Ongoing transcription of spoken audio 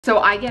So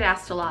I get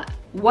asked a lot,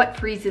 what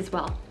freezes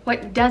well?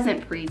 What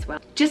doesn't freeze well?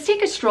 Just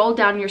take a stroll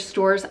down your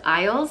store's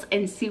aisles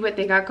and see what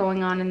they got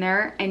going on in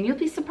there, and you'll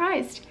be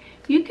surprised.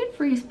 You can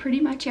freeze pretty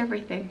much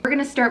everything. We're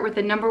gonna start with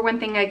the number one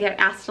thing I get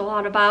asked a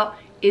lot about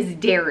is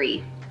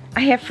dairy. I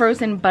have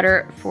frozen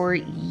butter for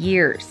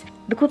years.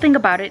 The cool thing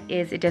about it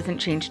is it doesn't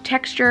change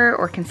texture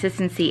or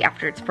consistency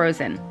after it's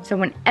frozen. So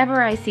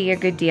whenever I see a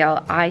good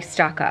deal, I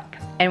stock up.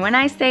 And when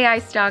I say I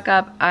stock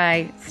up,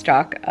 I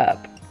stock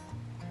up.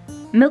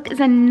 Milk is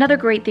another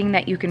great thing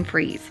that you can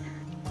freeze.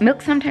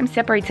 Milk sometimes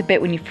separates a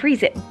bit when you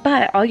freeze it,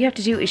 but all you have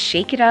to do is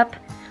shake it up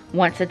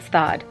once it's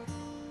thawed.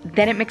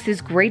 Then it mixes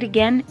great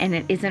again and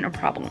it isn't a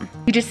problem.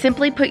 You just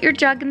simply put your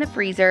jug in the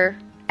freezer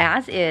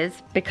as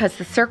is, because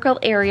the circle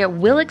area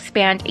will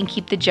expand and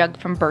keep the jug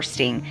from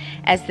bursting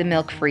as the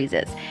milk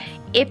freezes.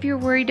 If you're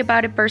worried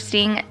about it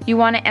bursting, you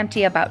want to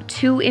empty about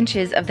 2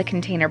 inches of the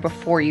container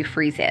before you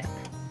freeze it.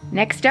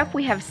 Next up,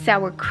 we have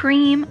sour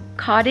cream,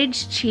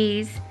 cottage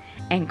cheese,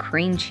 and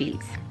cream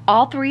cheese.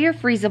 All 3 are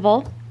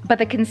freezable, but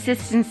the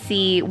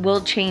consistency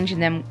will change in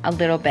them a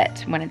little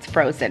bit when it's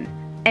frozen.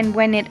 And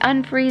when it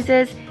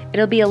unfreezes,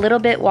 it'll be a little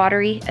bit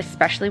watery,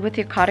 especially with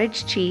your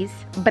cottage cheese,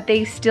 but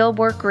they still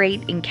work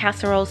great in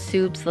casseroles,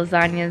 soups,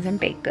 lasagnas, and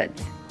baked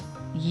goods.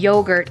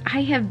 Yogurt.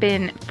 I have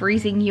been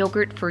freezing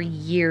yogurt for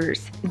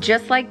years.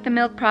 Just like the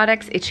milk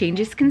products, it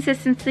changes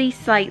consistency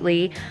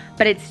slightly,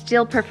 but it's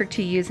still perfect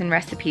to use in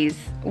recipes.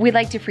 We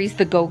like to freeze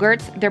the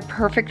Go-Gurts. They're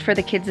perfect for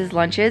the kids'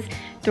 lunches.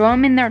 Throw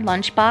them in their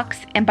lunchbox,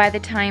 and by the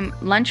time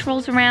lunch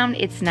rolls around,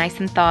 it's nice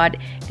and thawed.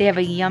 They have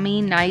a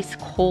yummy, nice,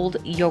 cold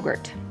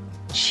yogurt.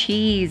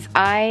 Cheese.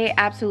 I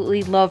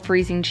absolutely love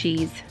freezing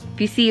cheese.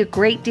 If you see a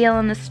great deal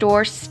in the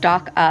store,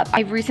 stock up.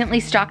 I've recently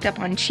stocked up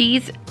on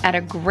cheese at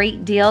a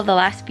great deal the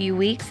last few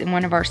weeks in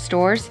one of our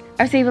stores.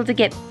 I was able to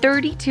get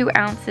 32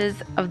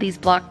 ounces of these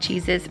block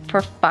cheeses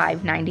for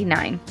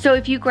 $5.99. So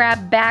if you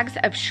grab bags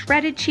of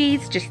shredded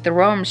cheese, just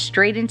throw them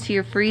straight into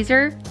your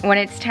freezer. When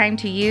it's time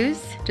to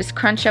use, just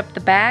crunch up the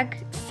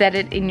bag, set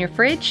it in your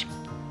fridge,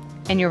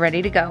 and you're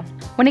ready to go.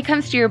 When it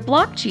comes to your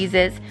block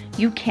cheeses,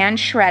 you can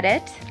shred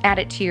it, add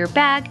it to your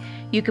bag.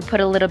 You could put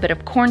a little bit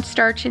of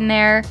cornstarch in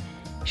there,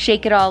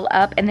 shake it all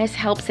up, and this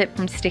helps it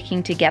from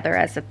sticking together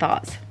as it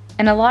thaws.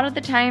 And a lot of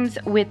the times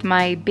with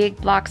my big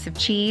blocks of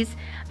cheese,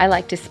 I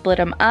like to split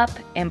them up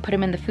and put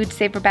them in the food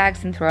saver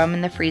bags and throw them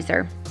in the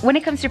freezer. When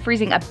it comes to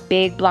freezing a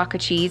big block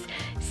of cheese,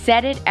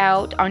 set it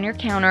out on your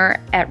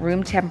counter at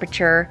room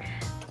temperature,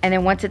 and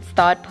then once it's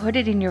thawed, put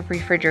it in your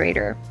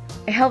refrigerator.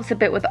 It helps a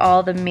bit with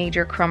all the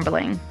major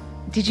crumbling.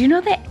 Did you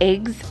know that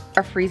eggs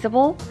are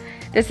freezable?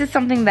 This is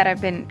something that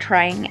I've been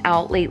trying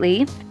out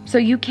lately. So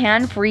you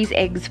can freeze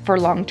eggs for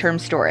long-term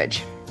storage.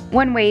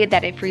 One way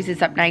that it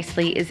freezes up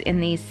nicely is in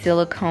these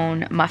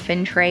silicone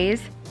muffin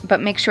trays, but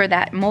make sure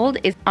that mold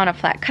is on a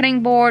flat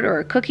cutting board or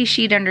a cookie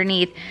sheet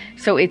underneath,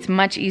 so it's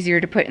much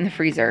easier to put in the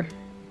freezer.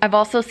 I've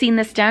also seen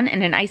this done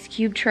in an ice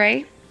cube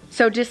tray.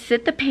 So just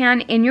sit the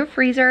pan in your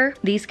freezer.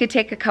 These could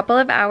take a couple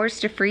of hours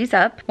to freeze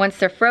up. Once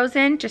they're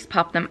frozen, just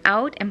pop them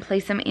out and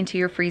place them into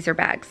your freezer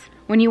bags.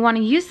 When you want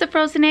to use the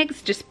frozen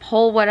eggs, just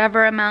pull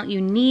whatever amount you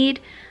need,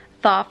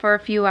 thaw for a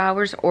few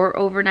hours or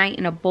overnight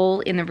in a bowl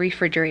in the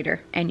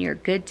refrigerator, and you're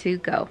good to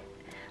go.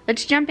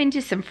 Let's jump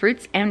into some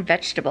fruits and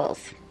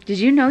vegetables. Did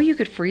you know you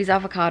could freeze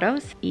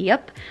avocados?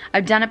 Yep,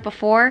 I've done it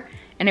before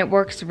and it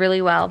works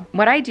really well.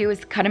 What I do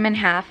is cut them in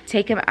half,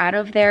 take them out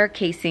of their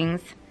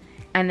casings,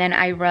 and then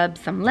I rub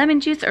some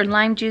lemon juice or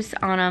lime juice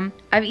on them.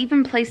 I've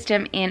even placed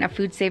them in a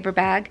food saver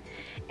bag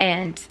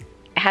and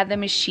had the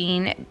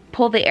machine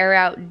pull the air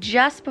out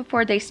just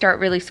before they start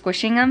really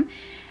squishing them,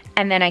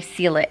 and then I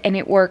seal it, and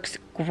it works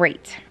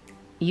great.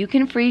 You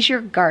can freeze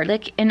your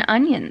garlic and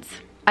onions.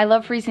 I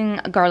love freezing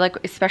garlic,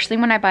 especially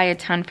when I buy a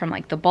ton from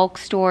like the bulk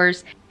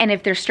stores, and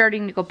if they're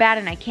starting to go bad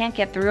and I can't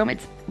get through them,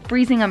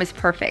 freezing them is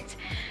perfect.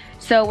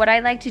 So what I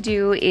like to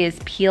do is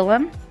peel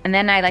them, and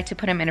then I like to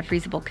put them in a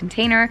freezable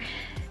container,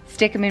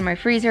 stick them in my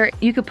freezer.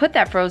 You could put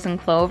that frozen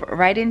clove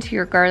right into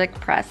your garlic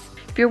press.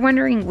 If you're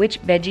wondering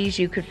which veggies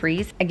you could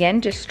freeze,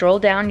 again, just stroll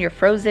down your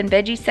frozen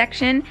veggie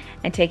section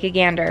and take a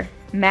gander.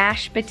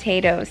 Mashed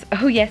potatoes.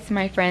 Oh yes,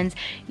 my friends,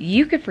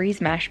 you could freeze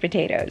mashed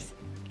potatoes.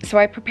 So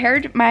I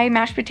prepared my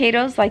mashed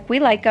potatoes like we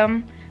like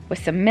them,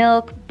 with some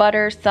milk,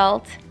 butter,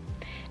 salt,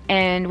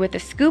 and with a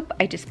scoop,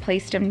 I just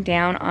placed them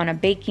down on a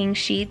baking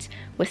sheet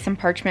with some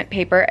parchment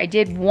paper. I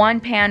did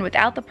one pan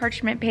without the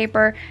parchment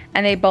paper,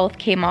 and they both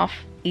came off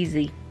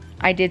easy.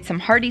 I did some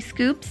hearty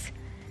scoops,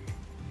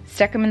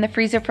 stuck them in the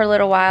freezer for a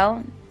little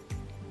while,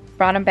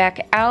 brought them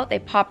back out. They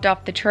popped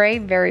off the tray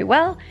very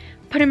well,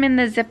 put them in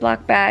the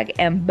Ziploc bag,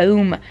 and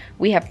boom,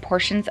 we have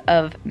portions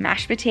of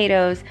mashed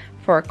potatoes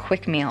for a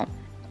quick meal.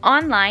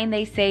 Online,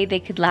 they say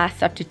they could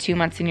last up to 2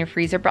 months in your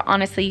freezer, but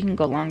honestly, you can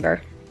go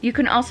longer. You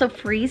can also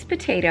freeze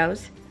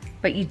potatoes,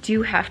 but you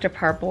do have to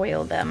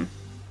parboil them.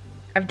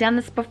 I've done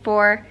this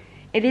before.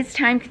 It is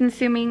time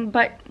consuming,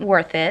 but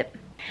worth it.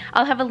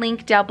 I'll have a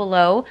link down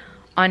below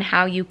on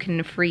how you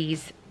can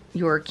freeze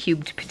your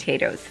cubed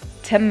potatoes.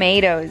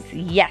 Tomatoes,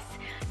 yes.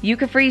 You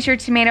could freeze your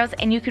tomatoes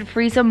and you could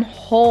freeze them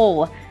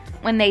whole.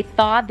 when they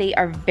thaw, they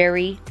are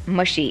very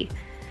mushy.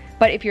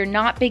 But if you're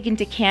not big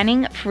into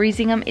canning,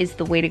 freezing them is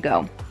the way to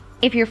go.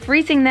 If you're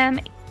freezing them,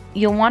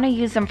 you'll want to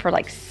use them for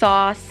like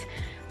sauce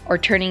or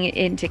turning it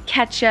into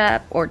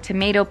ketchup or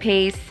tomato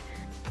paste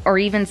or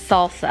even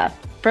salsa.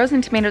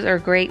 Frozen tomatoes are a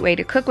great way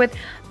to cook with,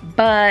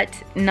 but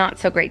not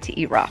so great to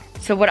eat raw.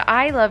 So what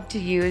I love to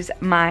use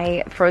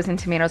my frozen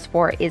tomatoes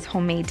for is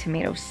homemade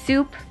tomato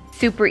soup.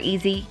 Super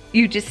easy.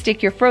 You just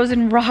stick your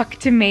frozen rock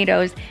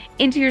tomatoes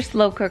into your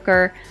slow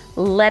cooker,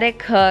 let it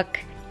cook.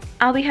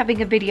 I'll be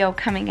having a video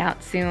coming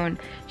out soon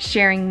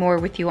sharing more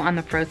with you on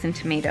the frozen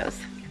tomatoes.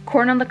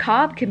 Corn on the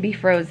cob can be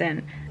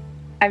frozen.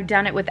 I've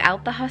done it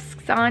without the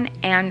husks on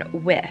and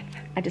with.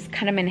 I just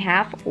cut them in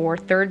half or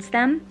thirds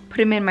them, put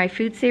them in my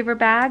food saver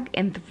bag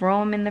and throw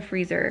them in the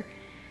freezer.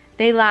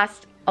 They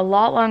last a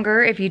lot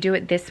longer if you do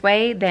it this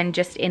way than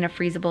just in a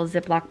freezable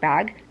Ziploc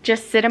bag.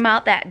 Just sit them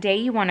out that day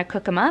you want to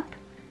cook them up,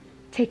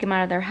 take them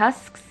out of their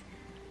husks,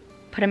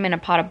 put them in a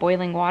pot of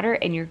boiling water,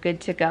 and you're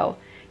good to go.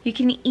 You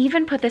can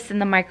even put this in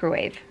the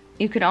microwave.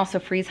 You can also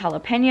freeze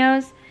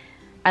jalapenos.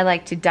 I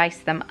like to dice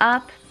them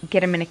up,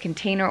 get them in a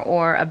container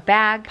or a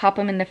bag, pop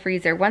them in the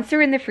freezer. Once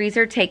they're in the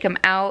freezer, take them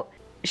out,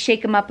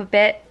 shake them up a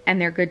bit, and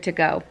they're good to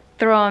go.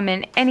 Throw them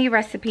in any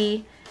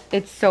recipe.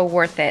 It's so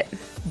worth it.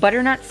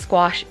 Butternut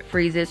squash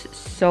freezes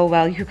so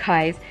well, you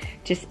guys.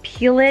 Just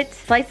peel it,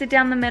 slice it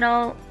down the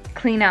middle,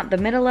 clean out the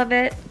middle of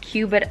it,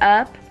 cube it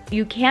up.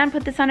 You can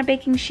put this on a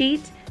baking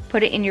sheet,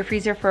 put it in your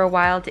freezer for a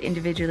while to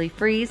individually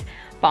freeze.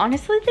 But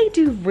honestly, they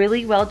do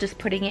really well just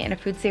putting it in a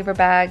food saver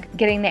bag,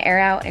 getting the air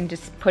out, and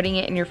just putting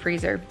it in your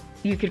freezer.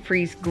 You could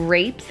freeze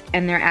grapes,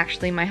 and they're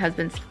actually my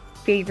husband's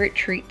favorite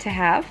treat to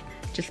have.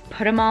 Just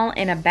put them all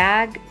in a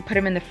bag, put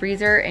them in the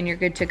freezer, and you're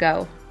good to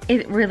go.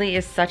 It really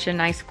is such a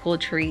nice, cool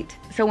treat.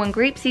 So when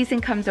grape season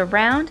comes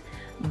around,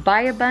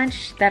 buy a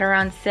bunch that are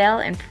on sale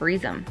and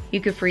freeze them.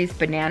 You could freeze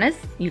bananas.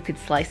 You could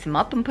slice them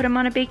up and put them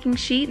on a baking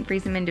sheet and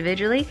freeze them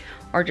individually,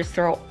 or just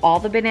throw all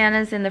the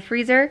bananas in the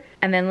freezer.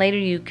 And then later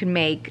you can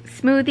make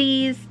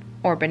smoothies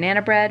or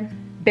banana bread.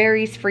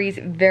 Berries freeze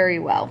very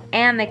well,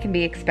 and they can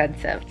be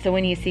expensive. So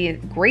when you see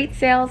great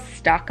sales,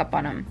 stock up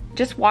on them.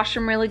 Just wash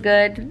them really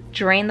good,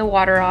 drain the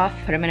water off,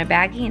 put them in a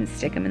baggie, and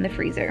stick them in the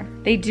freezer.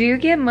 They do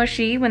get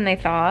mushy when they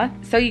thaw,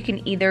 so you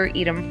can either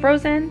eat them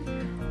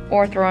frozen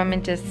or throw them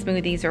into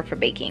smoothies or for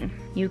baking.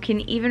 You can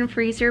even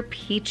freeze your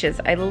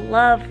peaches. I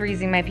love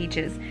freezing my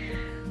peaches.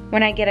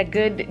 When I get a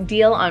good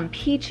deal on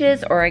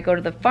peaches, or I go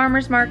to the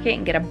farmer's market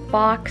and get a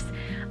box,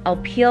 I'll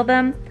peel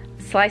them,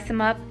 slice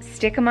them up,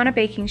 stick them on a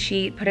baking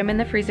sheet, put them in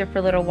the freezer for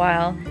a little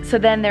while. So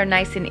then they're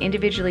nice and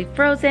individually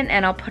frozen,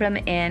 and I'll put them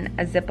in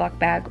a Ziploc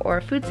bag or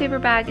a food saver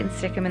bag and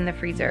stick them in the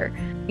freezer.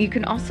 You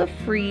can also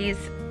freeze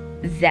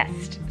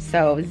zest.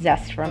 So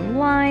zest from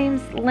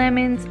limes,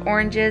 lemons,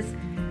 oranges.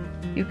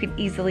 You could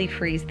easily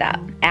freeze that.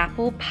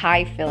 Apple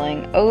pie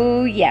filling.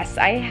 Oh yes,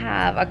 I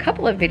have a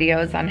couple of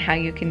videos on how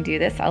you can do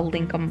this. I'll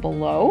link them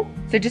below.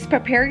 So just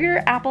prepare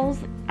your apples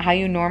how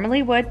you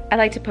normally would. I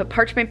like to put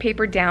parchment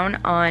paper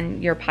down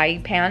on your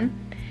pie pan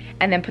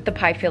and then put the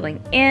pie filling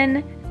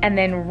in and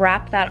then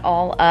wrap that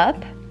all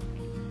up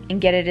and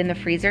get it in the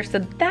freezer. So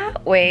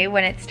that way,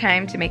 when it's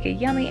time to make a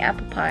yummy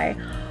apple pie,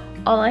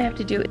 all I have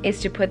to do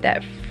is to put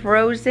that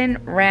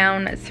frozen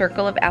round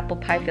circle of apple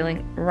pie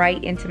filling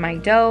right into my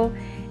dough,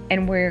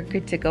 and we're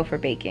good to go for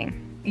baking.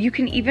 You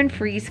can even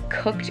freeze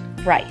cooked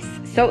rice.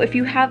 So if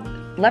you have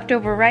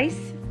leftover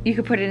rice, you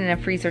could put it in a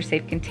freezer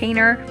safe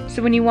container.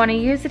 So when you want to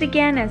use it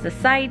again as a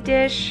side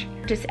dish,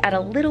 just add a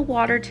little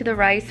water to the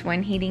rice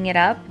when heating it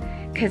up,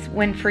 because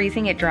when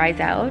freezing it dries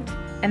out,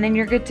 and then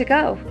you're good to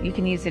go. You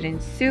can use it in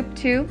soup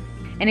too.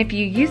 And if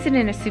you use it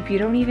in a soup, you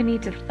don't even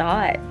need to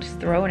thaw it, just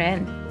throw it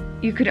in.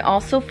 You could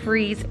also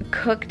freeze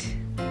cooked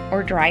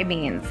or dry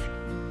beans.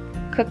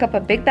 Cook up a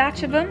big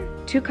batch of them.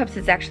 2 cups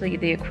is actually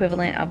the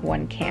equivalent of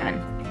 1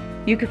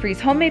 can. You could freeze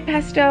homemade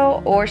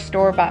pesto or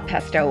store-bought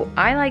pesto.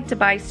 I like to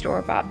buy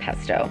store-bought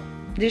pesto.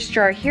 This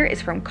jar here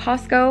is from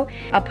Costco.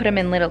 I'll put them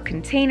in little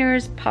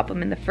containers, pop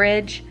them in the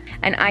fridge,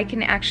 and I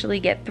can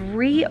actually get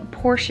 3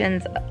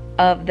 portions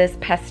of this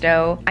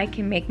pesto. I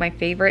can make my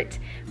favorite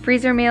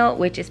freezer meal,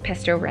 which is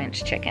pesto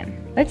ranch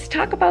chicken. Let's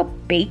talk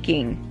about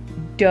baking.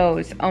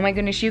 Doughs. Oh my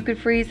goodness, you could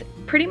freeze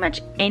pretty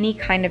much any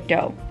kind of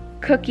dough.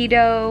 Cookie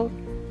dough,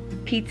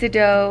 pizza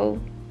dough,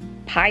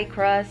 pie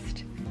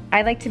crust.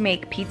 I like to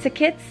make pizza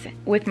kits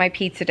with my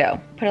pizza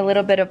dough. Put a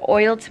little bit of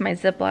oil to my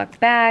Ziploc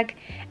bag,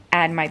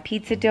 add my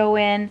pizza dough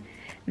in.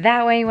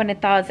 That way when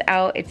it thaws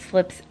out, it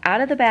slips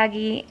out of the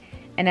baggie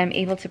and I'm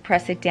able to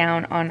press it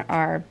down on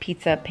our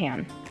pizza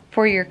pan.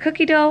 For your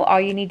cookie dough,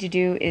 all you need to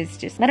do is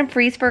just let them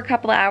freeze for a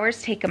couple of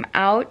hours, take them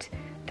out,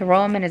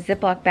 throw them in a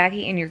Ziploc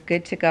baggie, and you're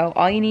good to go.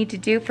 All you need to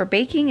do for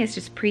baking is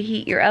just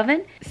preheat your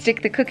oven,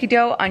 stick the cookie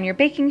dough on your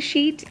baking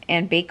sheet,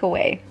 and bake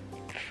away.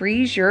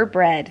 Freeze your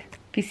bread.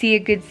 If you see a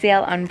good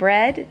sale on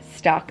bread,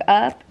 stock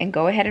up and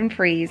go ahead and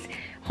freeze.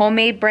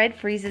 Homemade bread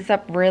freezes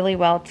up really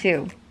well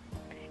too.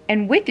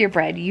 And with your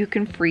bread, you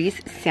can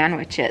freeze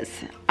sandwiches.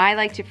 I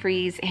like to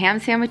freeze ham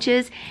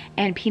sandwiches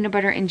and peanut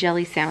butter and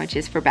jelly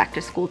sandwiches for back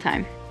to school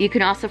time. You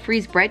can also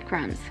freeze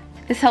breadcrumbs.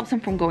 This helps them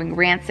from going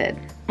rancid.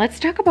 Let's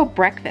talk about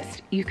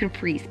breakfast. You can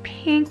freeze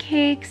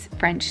pancakes,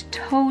 French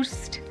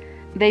toast.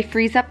 They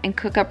freeze up and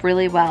cook up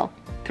really well.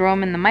 Throw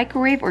them in the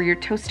microwave or your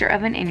toaster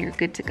oven and you're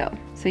good to go.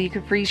 So you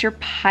can freeze your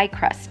pie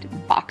crust,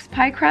 box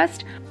pie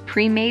crust,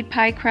 pre-made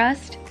pie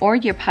crust, or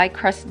your pie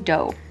crust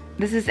dough.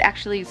 This is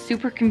actually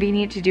super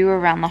convenient to do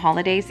around the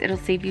holidays. It'll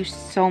save you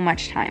so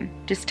much time.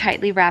 Just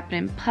tightly wrap it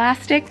in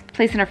plastic,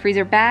 place in a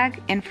freezer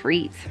bag, and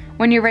freeze.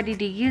 When you're ready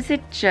to use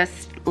it,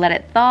 just let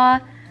it thaw,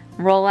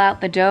 roll out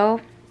the dough,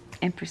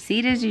 and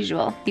proceed as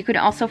usual. You can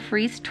also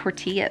freeze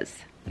tortillas.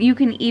 You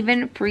can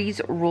even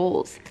freeze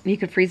rolls. You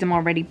could freeze them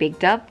already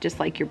baked up, just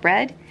like your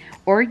bread,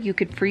 or you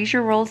could freeze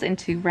your rolls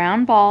into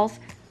round balls.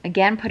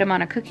 Again, put them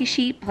on a cookie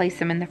sheet, place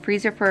them in the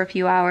freezer for a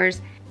few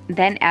hours,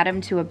 then add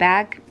them to a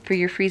bag for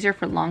your freezer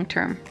for long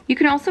term. You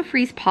can also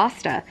freeze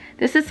pasta.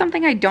 This is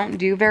something I don't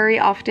do very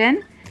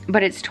often,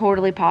 but it's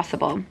totally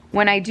possible.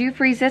 When I do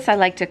freeze this, I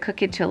like to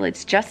cook it till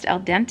it's just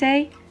al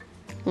dente,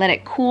 let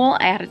it cool,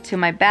 add it to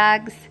my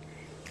bags,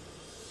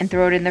 and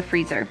throw it in the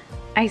freezer.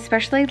 I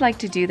especially like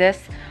to do this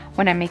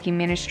when I'm making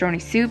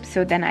minestrone soup,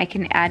 so then I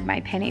can add my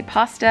penne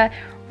pasta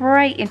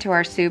right into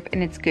our soup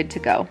and it's good to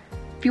go.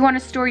 If you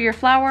want to store your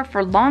flour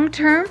for long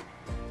term,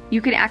 you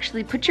can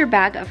actually put your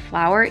bag of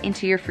flour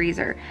into your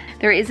freezer.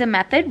 There is a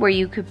method where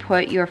you could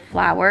put your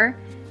flour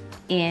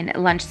in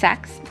lunch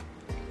sacks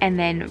and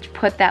then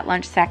put that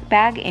lunch sack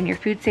bag in your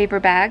food saver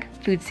bag,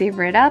 food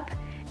saver it up,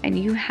 and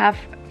you have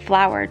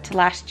flour to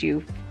last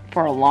you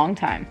for a long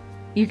time.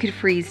 You could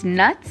freeze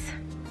nuts.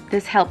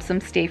 This helps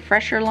them stay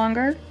fresher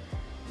longer.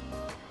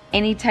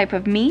 Any type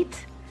of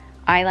meat.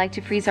 I like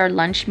to freeze our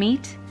lunch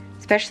meat,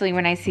 especially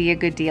when I see a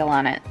good deal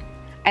on it.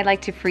 I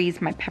like to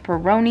freeze my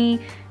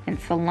pepperoni and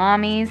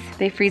salamis.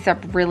 They freeze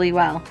up really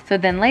well. So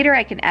then later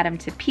I can add them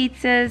to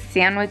pizzas,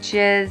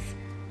 sandwiches,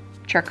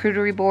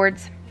 charcuterie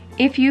boards.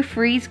 If you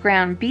freeze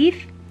ground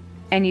beef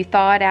and you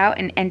thaw it out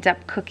and end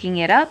up cooking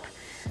it up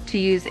to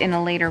use in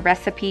a later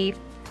recipe,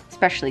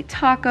 especially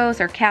tacos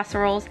or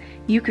casseroles,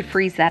 you could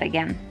freeze that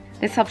again.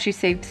 This helps you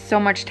save so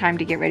much time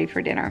to get ready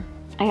for dinner.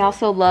 I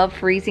also love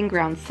freezing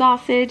ground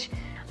sausage.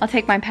 I'll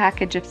take my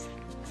package of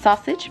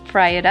sausage,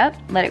 fry it up,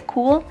 let it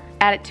cool,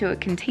 add it to a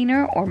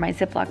container or my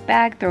Ziploc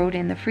bag, throw it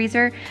in the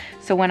freezer.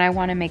 So when I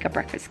want to make a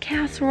breakfast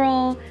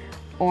casserole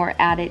or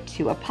add it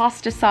to a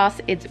pasta sauce,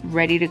 it's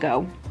ready to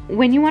go.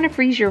 When you want to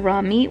freeze your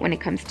raw meat, when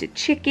it comes to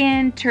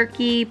chicken,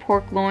 turkey,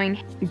 pork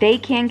loin, they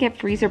can get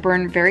freezer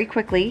burned very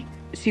quickly.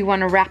 So you want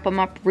to wrap them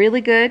up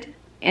really good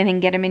and then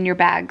get them in your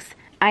bags.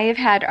 I have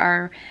had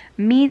our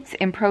meats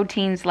and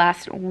proteins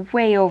last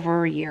way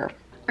over a year.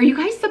 Are you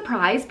guys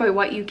surprised by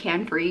what you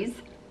can freeze?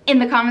 In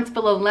the comments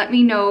below, let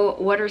me know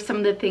what are some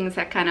of the things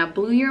that kind of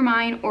blew your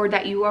mind or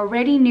that you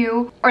already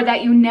knew or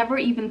that you never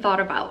even thought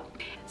about.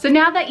 So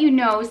now that you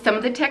know some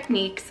of the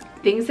techniques,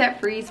 things that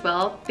freeze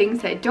well,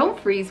 things that don't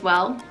freeze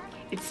well,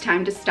 it's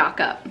time to stock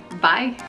up. Bye.